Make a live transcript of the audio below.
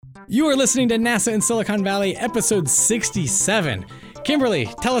You are listening to NASA in Silicon Valley, episode 67. Kimberly,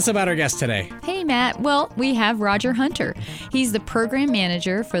 tell us about our guest today. Hey, Matt. Well, we have Roger Hunter. He's the program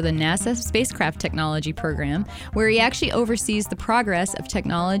manager for the NASA Spacecraft Technology Program, where he actually oversees the progress of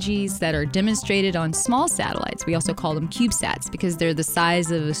technologies that are demonstrated on small satellites. We also call them CubeSats because they're the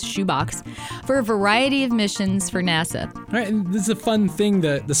size of a shoebox for a variety of missions for NASA. All right, and this is a fun thing,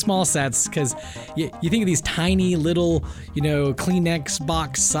 the small sats, because you think of these tiny little, Kleenex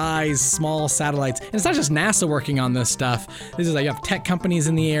box size small satellites. And it's not just NASA working on this stuff. This is like you have tech companies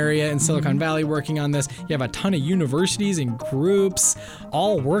in the area in Silicon Valley working on this. You have a ton of universities and groups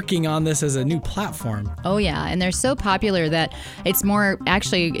all working on this as a new platform. Oh, yeah. And they're so popular that it's more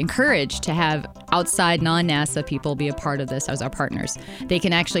actually encouraged to have outside non-NASA people be a part of this as our partners. They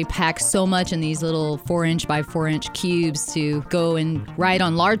can actually pack so much in these little 4-inch by 4-inch cubes to go and ride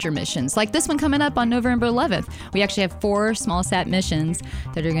on larger missions. Like this one coming up on November 11th. We actually have 4 small sat missions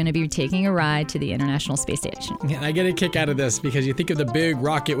that are going to be taking a ride to the International Space Station. Yeah, I get a kick out of this because you think of the big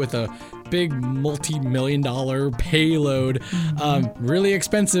rocket with a big multi-million-dollar payload, really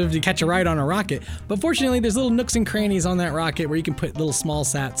expensive to catch a ride on a rocket. But fortunately, there's little nooks and crannies on that rocket where you can put little small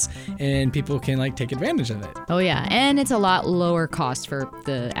sats and people can take advantage of it. Oh yeah, and it's a lot lower cost for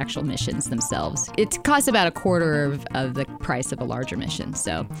the actual missions themselves. It costs about a quarter of the price of a larger mission.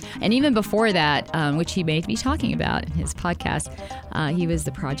 So, and even before that, which he may be talking about in his podcast, he was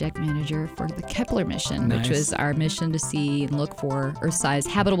the project manager for the Kepler mission, Nice. which was our mission to see and look for Earth-sized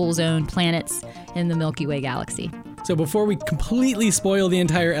habitable zone planets in the Milky Way galaxy. So before we completely spoil the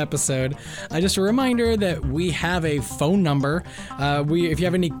entire episode, just a reminder that we have a phone number. If you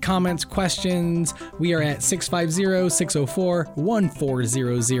have any comments, questions, we are at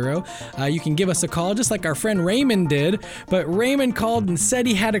 650-604-1400. You can give us a call just like our friend Raymond did, but Raymond called and said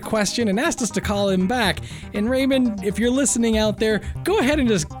he had a question and asked us to call him back. And Raymond, if you're listening out there, go ahead and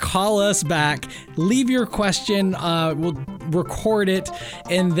just call us back. Leave your question. We'll record it,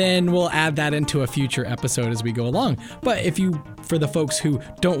 and then we'll add that into a future episode as we go along. But for the folks who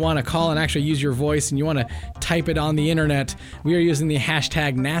don't want to call and actually use your voice and you want to type it on the internet, we are using the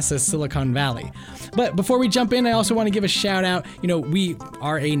hashtag NASA Silicon Valley. But before we jump in, I also want to give a shout out. We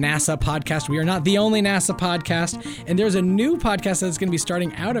are a NASA podcast. We are not the only NASA podcast. And there's a new podcast that's going to be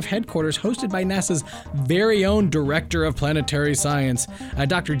starting out of headquarters, hosted by NASA's very own Director of Planetary Science,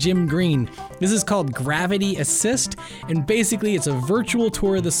 Dr. Jim Green. This is called Gravity Assist. And basically, it's a virtual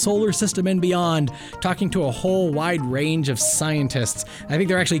tour of the solar system and beyond, talking to a whole wide range of scientists. I think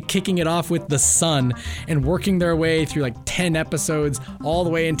they're actually kicking it off with the sun and working their way through 10 episodes all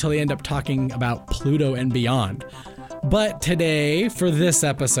the way until they end up talking about Pluto and beyond. But today, for this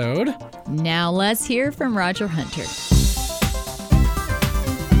episode... Now let's hear from Roger Hunter.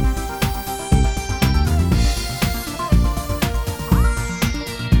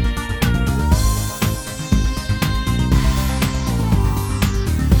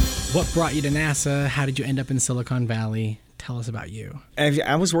 What brought you to NASA? How did you end up in Silicon Valley? Tell us about you.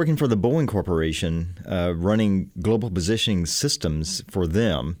 I was working for the Boeing Corporation, running global positioning systems for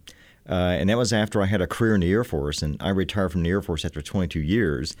them. And that was after I had a career in the Air Force, and I retired from the Air Force after 22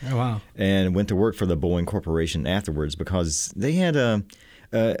 years. Oh, wow. And went to work for the Boeing Corporation afterwards because they had a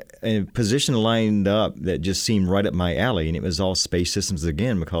position lined up that just seemed right up my alley, and it was all space systems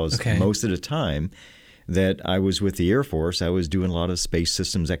again because most of the time that I was with the Air Force, I was doing a lot of space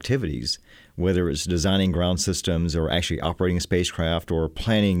systems activities, whether it's designing ground systems or actually operating a spacecraft or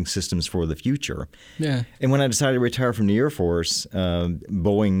planning systems for the future. Yeah. And when I decided to retire from the Air Force,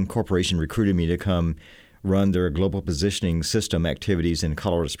 Boeing Corporation recruited me to come run their global positioning system activities in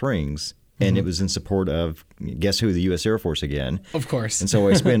Colorado Springs. And it was in support of, guess who, the U.S. Air Force again. Of course. And so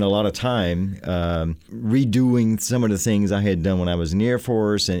I spent a lot of time redoing some of the things I had done when I was in the Air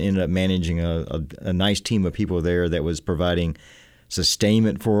Force and ended up managing a nice team of people there that was providing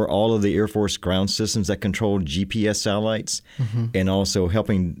sustainment for all of the Air Force ground systems that controlled GPS satellites and also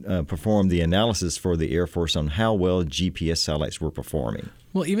helping perform the analysis for the Air Force on how well GPS satellites were performing.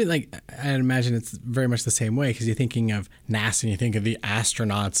 Well, even I imagine it's very much the same way because you're thinking of NASA and you think of the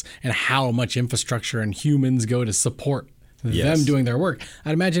astronauts and how much infrastructure and humans go to support them doing their work.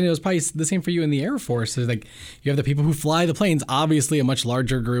 I'd imagine it was probably the same for you in the Air Force. There's you have the people who fly the planes, obviously a much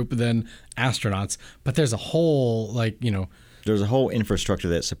larger group than astronauts, but there's a whole There's a whole infrastructure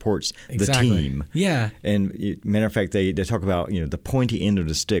that supports the team. Yeah. And matter of fact, they talk about the pointy end of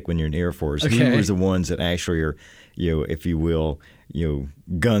the stick when you're in the Air Force. Okay. Who are the ones that actually are, if you will,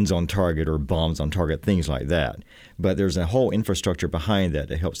 guns on target or bombs on target, things like that. But there's a whole infrastructure behind that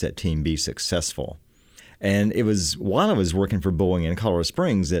helps that team be successful. And it was while I was working for Boeing in Colorado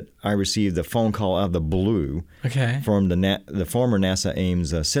Springs that I received a phone call out of the blue from the former NASA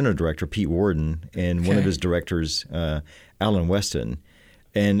Ames Center Director, Pete Worden, and one of his directors, Alan Weston.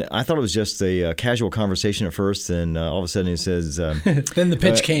 And I thought it was just a casual conversation at first, and all of a sudden he says... then the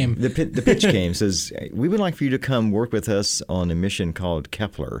pitch came. The pitch came. Says, we would like for you to come work with us on a mission called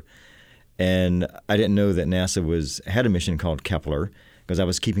Kepler. And I didn't know that NASA had a mission called Kepler because I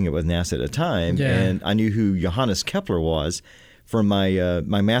was keeping it with NASA at the time. Yeah. And I knew who Johannes Kepler was from my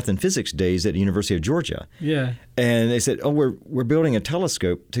math and physics days at the University of Georgia. Yeah. And they said, we're building a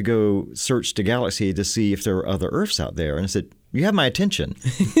telescope to go search the galaxy to see if there are other Earths out there. And I said, you have my attention.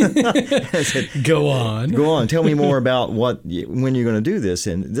 I said, Go on. Tell me more about when you're going to do this.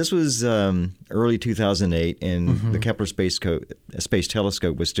 And this was early 2008, and the Kepler Space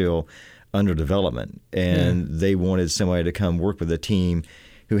Telescope was still under development. And they wanted somebody to come work with a team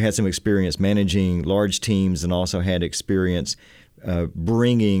who had some experience managing large teams and also had experience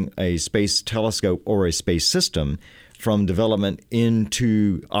bringing a space telescope or a space system from development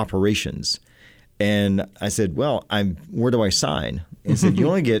into operations. And I said, well, where do I sign? And he said, you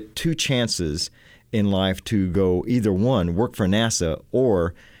only get 2 chances in life to go either one, work for NASA,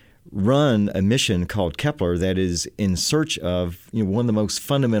 or run a mission called Kepler that is in search of one of the most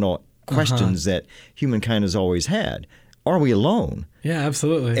fundamental questions that humankind has always had. Are we alone? Yeah,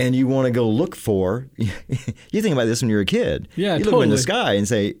 absolutely. And you want to go look for, you think about this when you're a kid. Yeah, you look in the sky and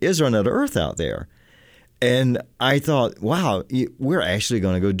say, is there another Earth out there? And I thought, wow, we're actually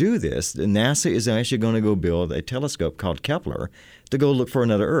going to go do this. NASA is actually going to go build a telescope called Kepler to go look for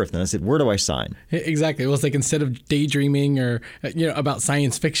another Earth. And I said, where do I sign? Exactly. It was like instead of daydreaming or about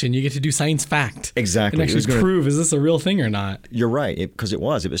science fiction, you get to do science fact. Exactly. And actually prove, is this a real thing or not? You're right, because it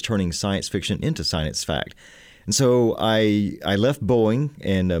was turning science fiction into science fact. And so I left Boeing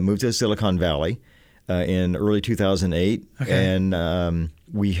and moved to Silicon Valley in early 2008. And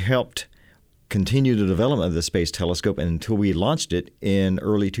we helped continue the development of the Space Telescope until we launched it in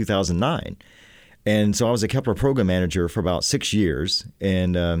early 2009. And so I was a Kepler program manager for about 6 years.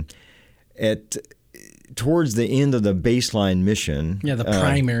 And towards the end of the baseline mission, the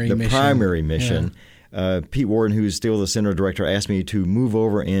primary mission, Pete Worden, who is still the center director, asked me to move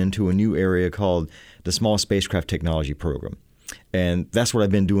over into a new area called the Small Spacecraft Technology Program. And that's what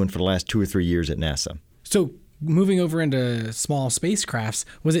I've been doing for the last 2 or 3 years at NASA. So moving over into small spacecrafts,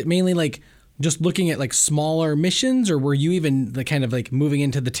 was it mainly like just looking at like smaller missions, or were you even kind of like moving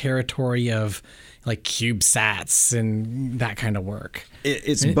into the territory of like CubeSats and that kind of work?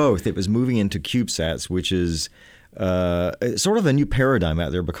 It's both. It was moving into CubeSats, which is sort of a new paradigm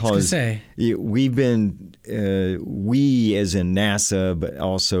out there because we've been, we as in NASA, but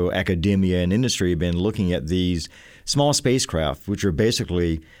also academia and industry have been looking at these small spacecraft, which are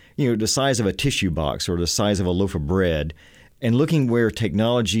basically, the size of a tissue box or the size of a loaf of bread, and looking where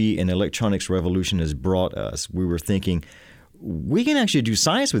technology and electronics revolution has brought us. We were thinking, we can actually do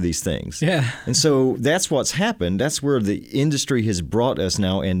science with these things. Yeah. And so that's what's happened. That's where the industry has brought us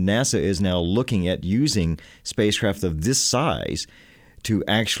now, and NASA is now looking at using spacecraft of this size to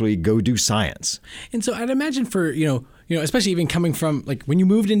actually go do science. And so I'd imagine for, especially even coming from, like, when you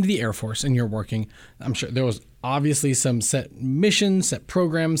moved into the Air Force and you're working, I'm sure there was obviously some set missions, set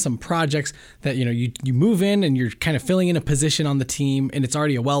programs, some projects that, you move in and you're kind of filling in a position on the team and it's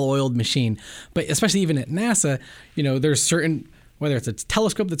already a well-oiled machine. But especially even at NASA, there's certain, whether it's a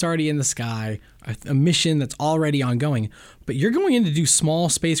telescope that's already in the sky, a mission that's already ongoing, but you're going in to do small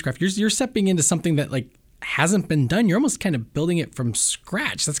spacecraft. You're stepping into something that like hasn't been done. You're almost kind of building it from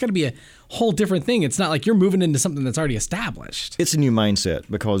scratch. That's got to be a whole different thing. It's not like you're moving into something that's already established. It's a new mindset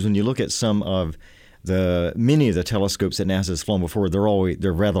because when you look at many of the telescopes that NASA has flown before,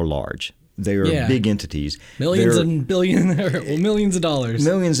 they're rather large. They are big entities. Millions and billions, or millions of dollars.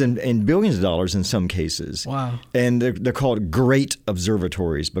 Millions and billions of dollars in some cases. Wow. And they're called great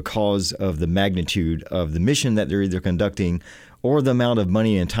observatories because of the magnitude of the mission that they're either conducting or the amount of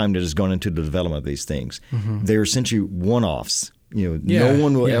money and time that has gone into the development of these things. Mm-hmm. They're essentially one-offs. No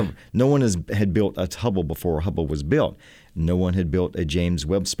one had built a Hubble before Hubble was built. No one had built a James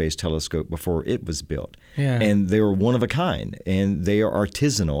Webb Space Telescope before it was built. Yeah. And they were one of a kind, and they are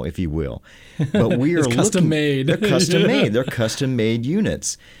artisanal, if you will. But we are custom-made. They're custom-made. They're custom-made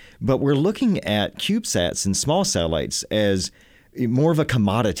units. But we're looking at CubeSats and small satellites as more of a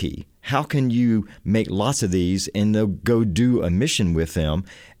commodity. How can you make lots of these and they'll go do a mission with them?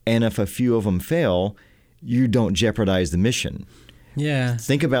 And if a few of them fail, you don't jeopardize the mission. Yeah.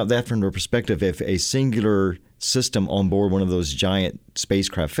 Think about that from the perspective if a singular system on board one of those giant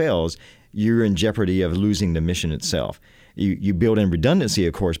spacecraft fails, you're in jeopardy of losing the mission itself. You build in redundancy,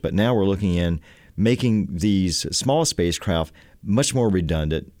 of course, but now we're looking in making these small spacecraft much more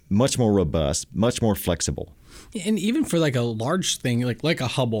redundant, much more robust, much more flexible. And even for like a large thing, like a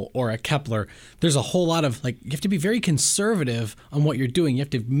Hubble or a Kepler, there's a whole lot of you have to be very conservative on what you're doing. You have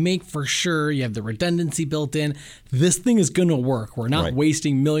to make for sure you have the redundancy built in. This thing is going to work. We're not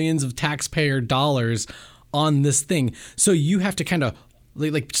wasting millions of taxpayer dollars on this thing. So you have to kind of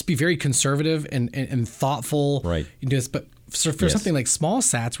just be very conservative and thoughtful. Right. You do this, but for something like small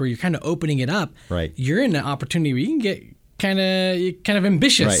sats where you're kind of opening it up, you're in an opportunity where you can get kind of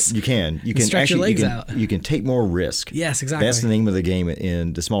ambitious. Right, you can stretch your legs out. You can take more risk. Yes, exactly. That's the name of the game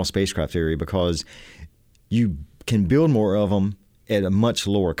in the small spacecraft area, because you can build more of them at a much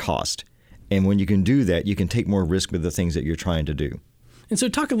lower cost. And when you can do that, you can take more risk with the things that you're trying to do. And so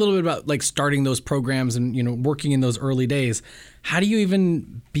talk a little bit about starting those programs and working in those early days. How do you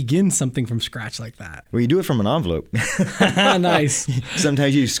even begin something from scratch like that? Well, you do it from an envelope. Nice.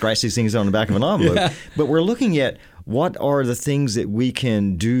 Sometimes you scratch these things on the back of an envelope. But we're looking at what are the things that we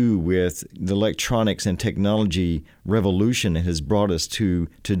can do with the electronics and technology revolution that has brought us to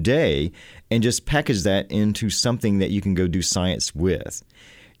today, and just package that into something that you can go do science with.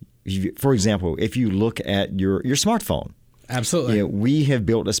 For example, if you look at your smartphone. Absolutely. We have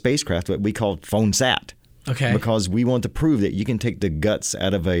built a spacecraft that we call PhoneSat. Okay. Because we want to prove that you can take the guts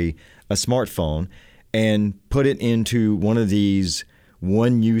out of a smartphone and put it into one of these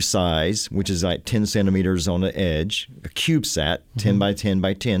 1U size, which is like 10 centimeters on the edge, a CubeSat, 10 by 10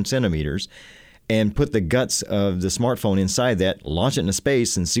 by 10 centimeters, and put the guts of the smartphone inside that, launch it into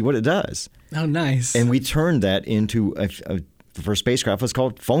space, and see what it does. Oh, nice. And we turned that into the first spacecraft was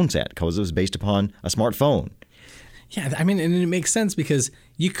called PhoneSat because it was based upon a smartphone. Yeah, I mean, and it makes sense because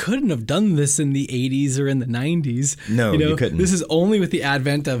you couldn't have done this in the 80s or in the 90s. No, you couldn't. This is only with the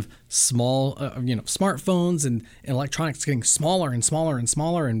advent of small, smartphones and electronics getting smaller and smaller and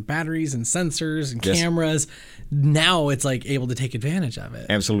smaller, and batteries and sensors and cameras. Now it's able to take advantage of it.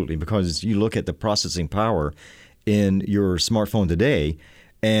 Absolutely, because you look at the processing power in your smartphone today,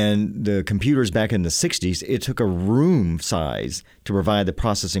 and the computers back in the 60s, it took a room size to provide the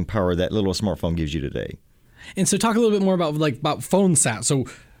processing power that little smartphone gives you today. And so talk a little bit more about PhoneSat. So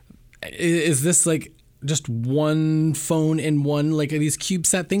is this just one phone in one these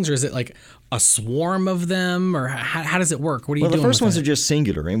CubeSat things, or is it a swarm of them, or how does it work? What are you doing? Well, the first ones are just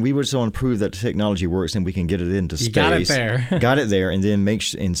singular, and we just want to prove that the technology works and we can get it into space. You got it there. Got it there, and then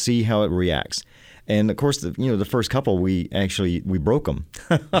and see how it reacts. And of course, the first couple we broke them.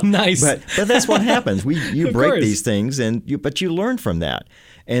 Nice. But that's what happens. You break these things, but you learn from that.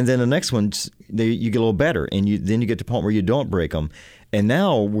 And then the next ones, you get a little better, and then you get to the point where you don't break them. And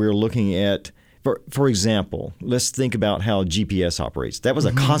now we're looking at, for example, let's think about how GPS operates. That was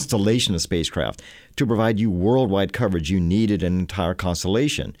a constellation of spacecraft. To provide you worldwide coverage, you needed an entire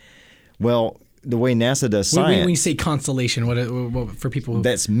constellation. Well, the way NASA does science. When you say constellation, what for people?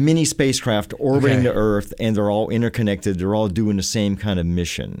 That's many spacecraft orbiting the Earth, and they're all interconnected. They're all doing the same kind of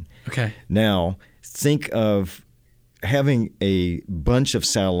mission. Okay. Now, think of having a bunch of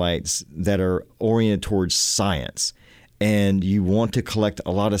satellites that are oriented towards science, and you want to collect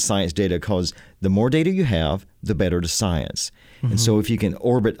a lot of science data because the more data you have, the better the science. And so if you can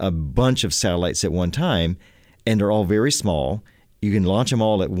orbit a bunch of satellites at one time, and they're all very small, you can launch them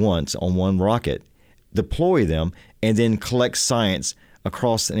all at once on one rocket, deploy them, and then collect science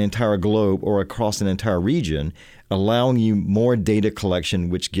across an entire globe or across an entire region, allowing you more data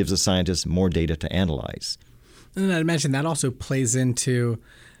collection, which gives the scientists more data to analyze. And I'd imagine that also plays into,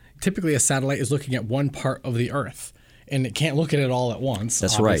 typically a satellite is looking at one part of the Earth, and it can't look at it all at once.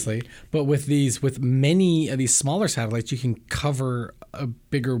 That's obviously. right. But with many of these smaller satellites, you can cover a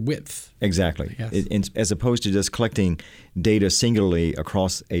bigger width. Exactly. As opposed to just collecting data singularly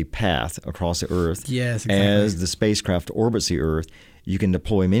across a path across the Earth. Yes, exactly. As the spacecraft orbits the Earth, you can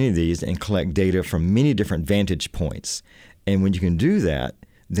deploy many of these and collect data from many different vantage points. And when you can do that,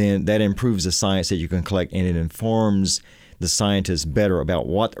 then that improves the science that you can collect, and it informs the scientists better about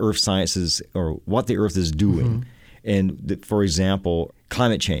what Earth science is or what the Earth is doing. And for example,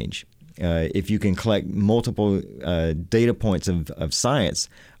 climate change. If you can collect multiple data points of science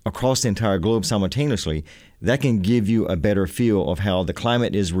across the entire globe simultaneously, that can give you a better feel of how the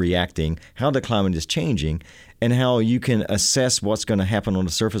climate is reacting, how the climate is changing, and how you can assess what's going to happen on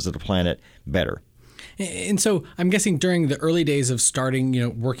the surface of the planet better. And so I'm guessing during the early days of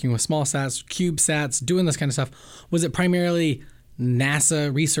starting, working with small sats, CubeSats, doing this kind of stuff, was it primarily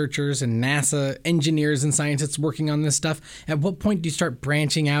NASA researchers and NASA engineers and scientists working on this stuff? At what point do you start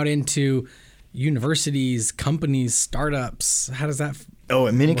branching out into universities, companies, startups? How does that Oh,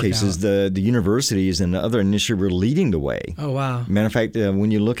 in many cases, out? the universities and the other industry were leading the way. Oh, wow. Matter of fact,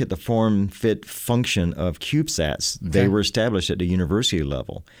 when you look at the form, fit, function of CubeSats, they were established at the university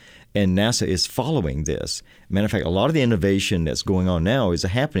level. And NASA is following this. Matter of fact, a lot of the innovation that's going on now is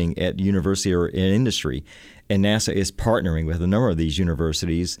happening at university or in industry. And NASA is partnering with a number of these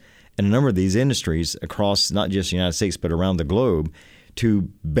universities and a number of these industries across not just the United States, but around the globe to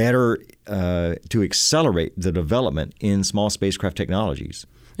better, to accelerate the development in small spacecraft technologies.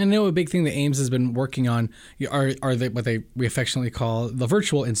 And I know a big thing that Ames has been working on are what we affectionately call the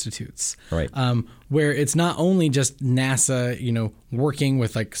virtual institutes, right? Where it's not only just NASA, working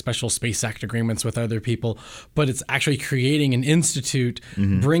with like special Space Act agreements with other people, but it's actually creating an institute,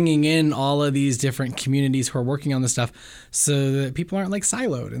 bringing in all of these different communities who are working on this stuff, so that people aren't like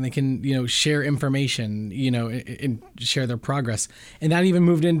siloed and they can share information, and share their progress. And that even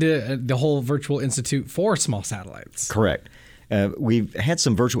moved into the whole virtual institute for small satellites. Correct. We've had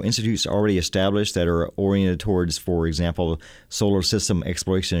some virtual institutes already established that are oriented towards, for example, solar system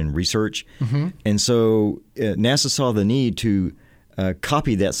exploration and research. And so NASA saw the need to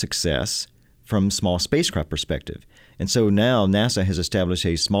copy that success from small spacecraft perspective. And so now NASA has established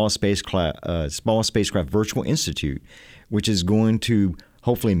a small spacecraft virtual institute, which is going to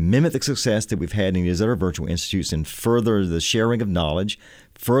hopefully mimic the success that we've had in these other virtual institutes and further the sharing of knowledge,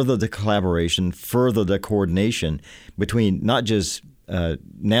 further the collaboration, further the coordination between not just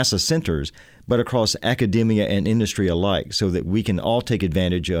NASA centers, but across academia and industry alike, so that we can all take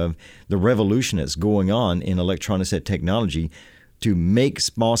advantage of the revolution that's going on in electronics and technology to make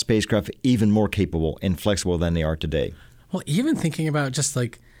small spacecraft even more capable and flexible than they are today. Well, even thinking about just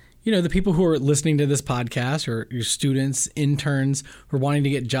like, the people who are listening to this podcast, or your students, interns who are wanting to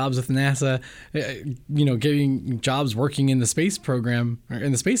get jobs with NASA, getting jobs working in the space program or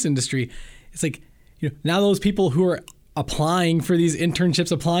in the space industry, it's like, now those people who are applying for these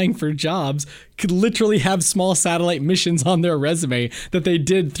internships, applying for jobs, could literally have small satellite missions on their resume that they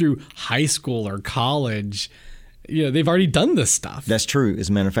did through high school or college. They've already done this stuff. That's true. As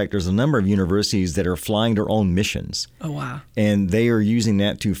a matter of fact, there's a number of universities that are flying their own missions. Oh, wow. And they are using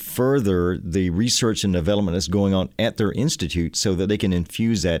that to further the research and development that's going on at their institute so that they can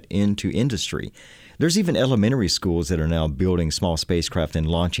infuse that into industry. There's even elementary schools that are now building small spacecraft and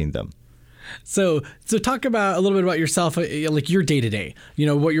launching them. So talk about a little bit about yourself, like your day-to-day,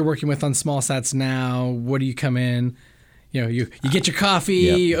 what you're working with on small sats now. What do you come in? You get your coffee,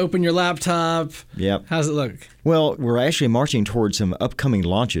 you open your laptop. Yep. How's it look? Well, we're actually marching towards some upcoming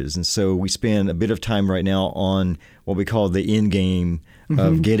launches. And so we spend a bit of time right now on what we call the end game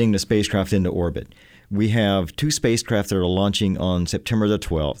of getting the spacecraft into orbit. We have 2 spacecraft that are launching on September the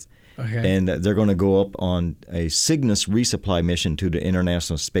 12th. Okay. And they're going to go up on a Cygnus resupply mission to the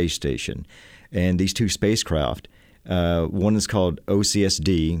International Space Station. And these 2 spacecraft, one is called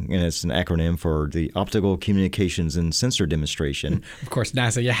OCSD, and it's an acronym for the Optical Communications and Sensor Demonstration. Of course,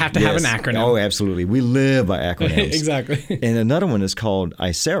 NASA, you have to have an acronym. Oh, absolutely. We live by acronyms. Exactly. And another one is called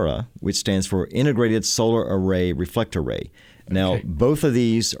ISARA, which stands for Integrated Solar Array Reflector Array. Now, both of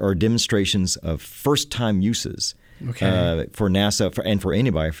these are demonstrations of first-time uses for NASA and for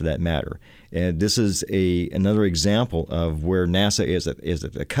anybody for that matter. And this is another example of where NASA is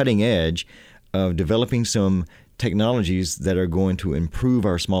at the cutting edge of developing some technologies that are going to improve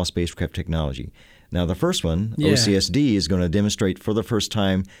our small spacecraft technology. Now, the first one, OCSD, is going to demonstrate for the first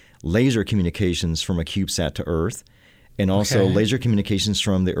time laser communications from a CubeSat to Earth, and also laser communications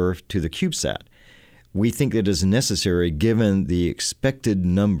from the Earth to the CubeSat. We think that is necessary given the expected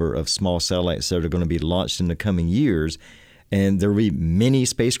number of small satellites that are going to be launched in the coming years, and there will be many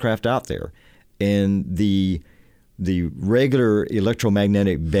spacecraft out there. And the regular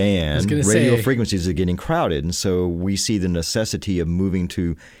electromagnetic band, radio frequencies are getting crowded, and so we see the necessity of moving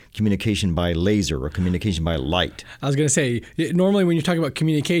to communication by laser or communication by light. I was going to say, normally when you talk about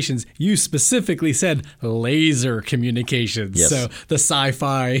communications, you specifically said laser communications. Yes. So the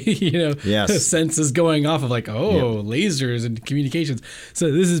sci-fi, sense is going off of like, lasers and communications.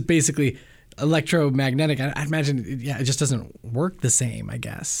 So this is basically electromagnetic. I imagine, it just doesn't work the same, I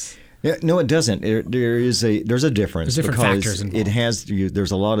guess. Yeah, no, it doesn't. There's a difference. There's different factors involved.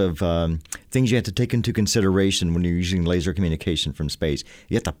 There's a lot of things you have to take into consideration when you're using laser communication from space.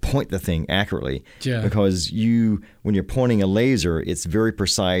 You have to point the thing accurately because when you're pointing a laser, it's very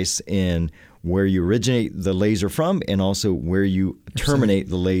precise in where you originate the laser from and also where you terminate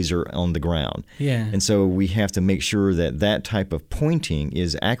the laser on the ground. Yeah. And so we have to make sure that type of pointing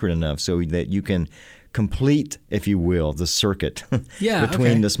is accurate enough so that you can complete, if you will, the circuit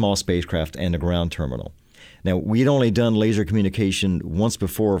between the small spacecraft and the ground terminal. Now, we'd only done laser communication once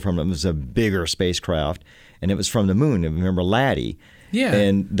before it was a bigger spacecraft, and it was from the moon. Remember Laddie? Yeah.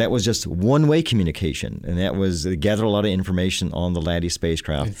 And that was just one-way communication, and that was it gathered a lot of information on the Laddie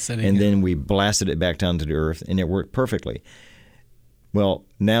spacecraft, and then we blasted it back down to the Earth, and it worked perfectly. Well,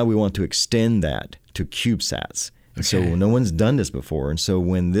 now we want to extend that to CubeSats. Okay. So no one's done this before, and so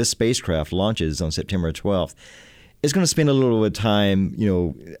when this spacecraft launches on September 12th, it's going to spend a little bit of time,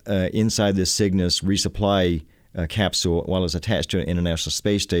 inside this Cygnus resupply capsule while it's attached to an International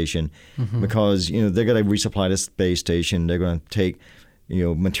Space Station, because they're going to resupply the space station. They're going to take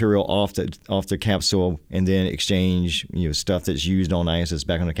material off the capsule and then exchange stuff that's used on ISS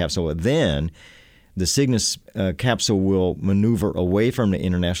back on the capsule. But then the Cygnus capsule will maneuver away from the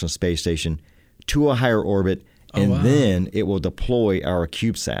International Space Station to a higher orbit, and then it will deploy our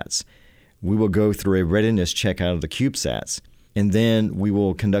CubeSats. We will go through a readiness check out of the CubeSats, and then we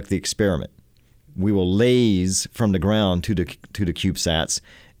will conduct the experiment. We will laze from the ground to the CubeSats,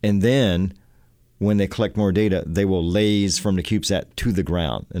 and then when they collect more data, they will laze from the CubeSat to the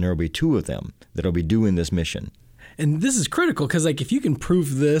ground, and there will be 2 of them that will be doing this mission. And this is critical because, if you can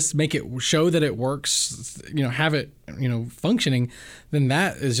prove this, make it show that it works, have it, functioning, then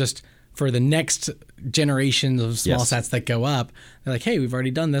that is just for the next generation of small sats that go up. They're like, hey, we've already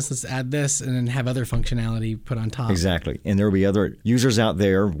done this. Let's add this and then have other functionality put on top. Exactly. And there will be other users out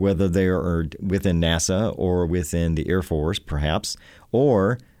there, whether they are within NASA or within the Air Force, perhaps,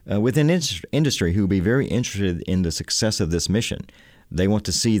 or within industry who will be very interested in the success of this mission. They want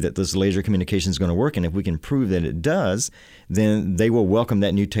to see that this laser communication is going to work, and if we can prove that it does, then they will welcome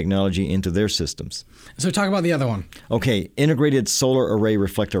that new technology into their systems. So talk about the other one. Okay, integrated solar array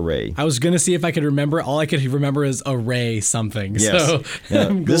reflect array. I was going to see if I could remember. All I could remember is array something. Yes. So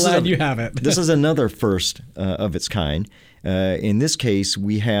I'm glad you have it. This is another first of its kind. In this case,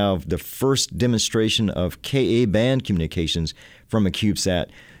 we have the first demonstration of Ka-band communications from a CubeSat.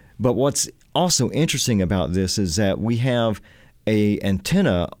 But what's also interesting about this is that we have an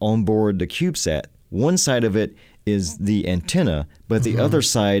antenna on board the CubeSat. One side of it is the antenna, but the other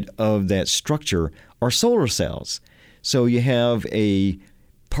side of that structure are solar cells. So you have a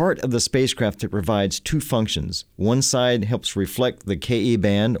part of the spacecraft that provides 2 functions. One side helps reflect the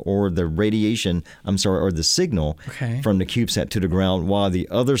Ka-band or the radiation, or the signal from the CubeSat to the ground, while the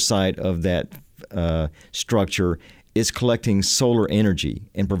other side of that structure is collecting solar energy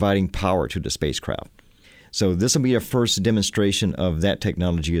and providing power to the spacecraft. So this will be a first demonstration of that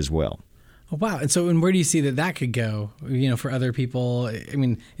technology as well. Oh, wow. And where do you see that could go, for other people? I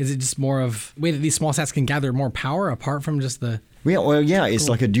mean, is it just more of a way that these small sats can gather more power apart from just the... It's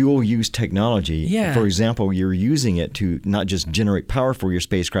like a dual-use technology. Yeah. For example, you're using it to not just generate power for your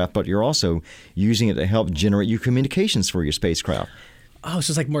spacecraft, but you're also using it to help generate your communications for your spacecraft. Oh, it's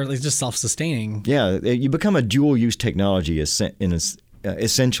just like more like just self-sustaining. Yeah, you become a dual-use technology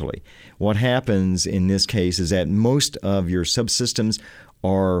essentially. What happens in this case is that most of your subsystems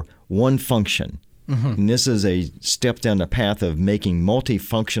are one function. And this is a step down the path of making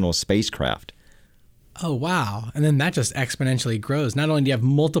multifunctional spacecraft. Oh, wow. And then that just exponentially grows. Not only do you have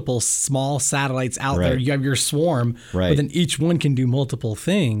multiple small satellites out there, you have your swarm, but then each one can do multiple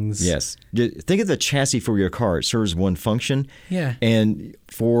things. Yes. Think of the chassis for your car. It serves one function. Yeah. And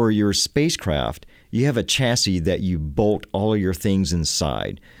for your spacecraft, you have a chassis that you bolt all of your things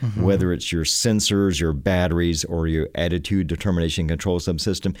inside, whether it's your sensors, your batteries, or your attitude determination control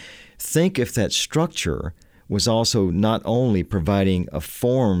subsystem. Think if that structure was also not only providing a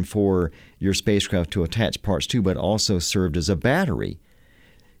form for your spacecraft to attach parts to, but also served as a battery.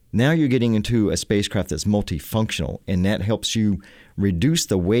 Now you're getting into a spacecraft that's multifunctional, and that helps you reduce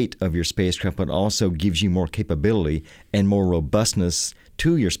the weight of your spacecraft, but also gives you more capability and more robustness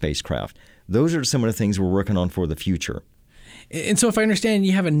to your spacecraft. Those are some of the things we're working on for the future. And so if I understand,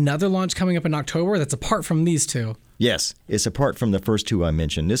 you have another launch coming up in October that's apart from these 2. Yes, it's apart from the first 2 I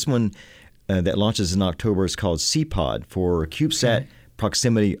mentioned. This one that launches in October is called CPOD, for CubeSat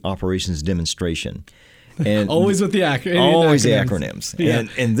Proximity Operations Demonstration. And always with the acronyms. Always the acronyms. Yeah.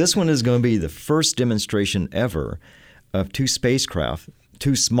 And this one is going to be the first demonstration ever of 2 spacecraft,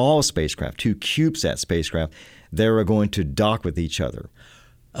 2 small spacecraft, 2 CubeSat spacecraft that are going to dock with each other.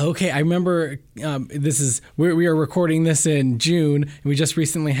 Okay, I remember we are recording this in June, and we just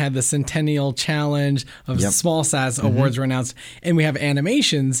recently had the Centennial Challenge of Small Sats awards were announced, and we have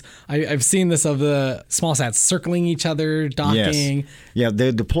animations. I've seen this of the small sats circling each other, docking. Yes. Yeah,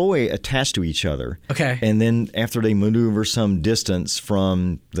 they deploy attached to each other. Okay. And then after they maneuver some distance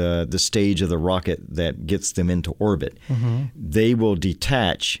from the stage of the rocket that gets them into orbit, they will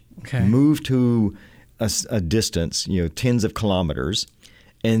detach, move to a distance, tens of kilometers,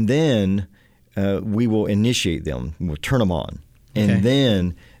 and then we will initiate them. We'll turn them on. And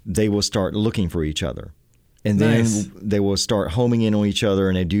then they will start looking for each other. And then they will start homing in on each other,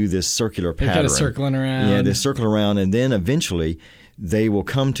 and they do this circular pattern. They're kind of circling around. Yeah, they circle around, and then eventually they will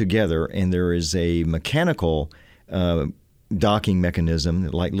come together, and there is a mechanical docking mechanism,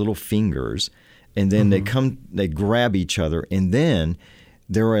 like little fingers, and then they grab each other, and then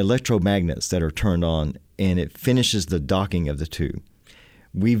there are electromagnets that are turned on, and it finishes the docking of the two.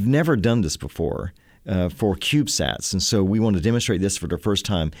 We've never done this before for CubeSats, and so we want to demonstrate this for the first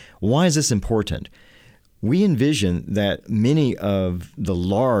time. Why is this important? We envision that many of the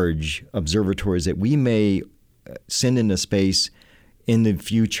large observatories that we may send into space in the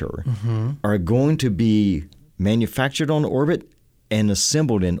future are going to be manufactured on orbit and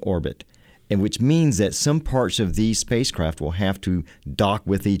assembled in orbit, and which means that some parts of these spacecraft will have to dock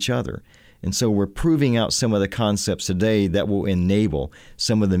with each other. And so we're proving out some of the concepts today that will enable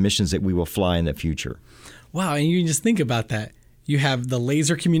some of the missions that we will fly in the future. Wow, and you can just think about that. You have the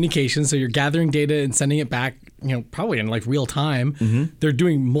laser communication, so you're gathering data and sending it back, probably in like real time. They're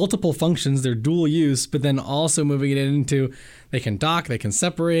doing multiple functions, they're dual use, but then also moving it into, they can dock, they can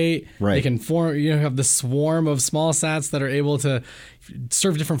separate, they can form, have the swarm of small sats that are able to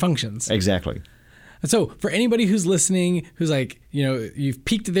serve different functions. Exactly. And so for anybody who's listening, who's like, you've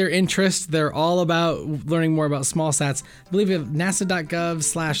piqued their interest, they're all about learning more about small sats, I believe you have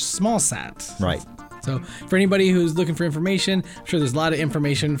nasa.gov/smallsat. Right. So for anybody who's looking for information, I'm sure there's a lot of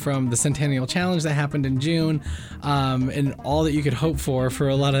information from the Centennial Challenge that happened in June, and all that you could hope for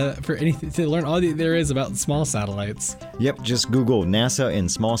anything to learn all that there is about small satellites. Yep, just Google NASA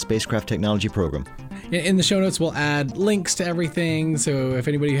and Small Spacecraft Technology Program. In the show notes, we'll add links to everything, so if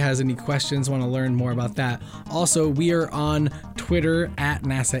anybody has any questions, want to learn more about that. Also, we are on Twitter at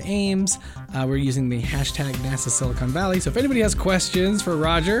NASA Ames. We're using the hashtag NASA Silicon Valley, so if anybody has questions for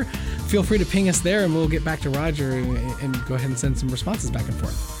Roger, feel free to ping us there, and we'll get back to Roger and go ahead and send some responses back and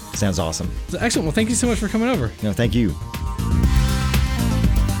forth. Sounds awesome. So, excellent. Well, thank you so much for coming over. No, thank you.